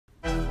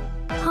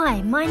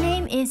Hi, my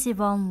name is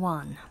Yvonne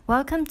Wan.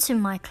 Welcome to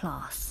my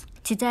class.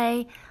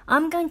 Today,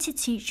 I'm going to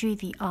teach you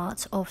the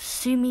art of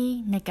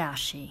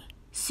SUMINAGASHI.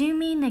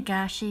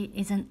 SUMINAGASHI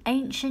is an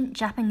ancient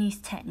Japanese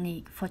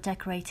technique for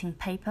decorating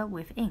paper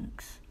with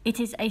inks. It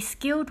is a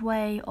skilled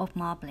way of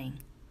marbling.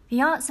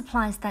 The art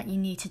supplies that you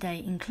need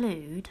today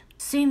include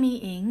sumi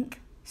ink,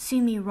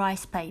 sumi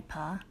rice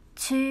paper,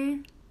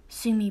 2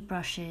 sumi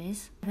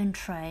brushes, a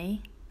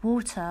tray,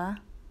 water,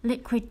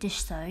 liquid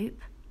dish soap,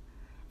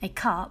 a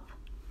cup,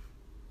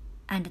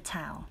 and a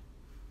towel.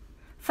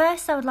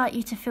 First, I would like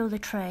you to fill the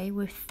tray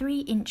with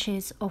 3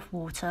 inches of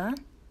water,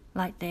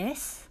 like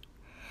this,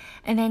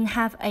 and then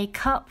have a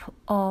cup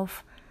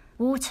of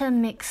water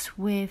mixed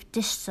with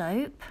dish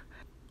soap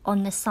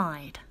on the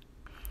side.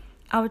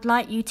 I would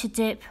like you to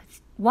dip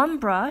 1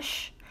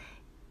 brush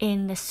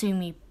in the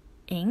sumi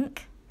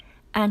ink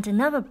and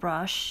another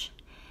brush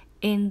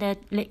in the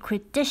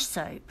liquid dish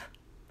soap.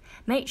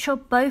 Make sure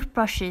both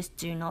brushes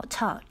do not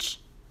touch.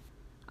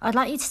 I'd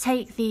like you to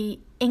take the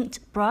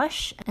inked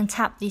brush and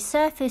tap the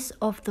surface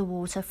of the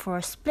water for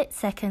a split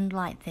second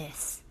like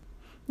this.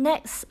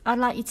 Next, I'd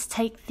like you to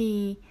take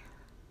the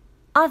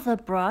other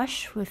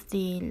brush with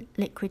the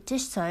liquid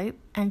dish soap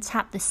and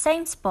tap the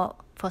same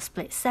spot for a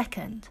split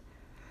second.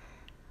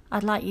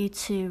 I'd like you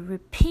to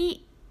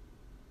repeat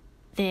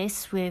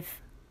this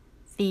with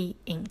the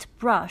inked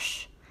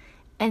brush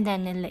and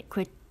then the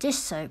liquid dish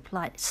soap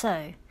like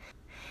so.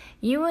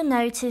 You will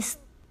notice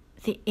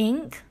the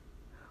ink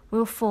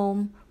will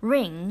form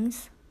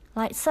rings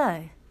like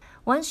so.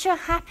 Once you're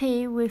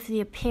happy with the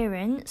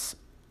appearance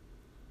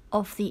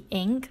of the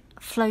ink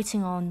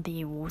floating on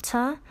the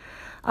water,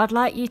 I'd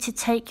like you to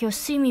take your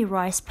sumi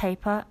rice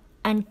paper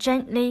and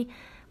gently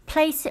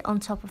place it on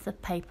top of the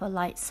paper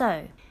like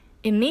so.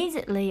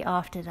 Immediately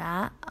after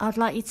that, I'd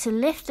like you to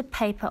lift the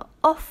paper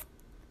off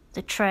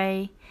the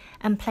tray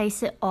and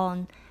place it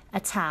on a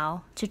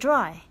towel to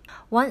dry.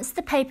 Once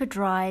the paper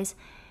dries,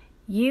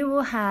 you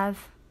will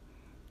have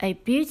a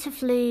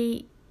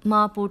beautifully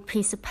marbled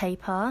piece of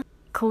paper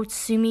called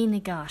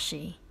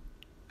SUMINAGASHI.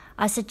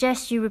 I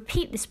suggest you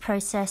repeat this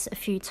process a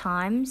few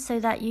times so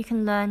that you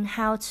can learn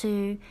how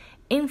to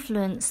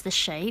influence the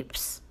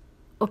shapes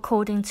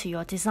according to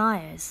your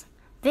desires.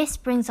 This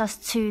brings us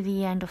to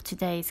the end of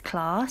today's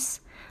class.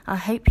 I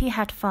hope you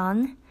had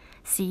fun.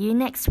 See you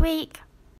next week.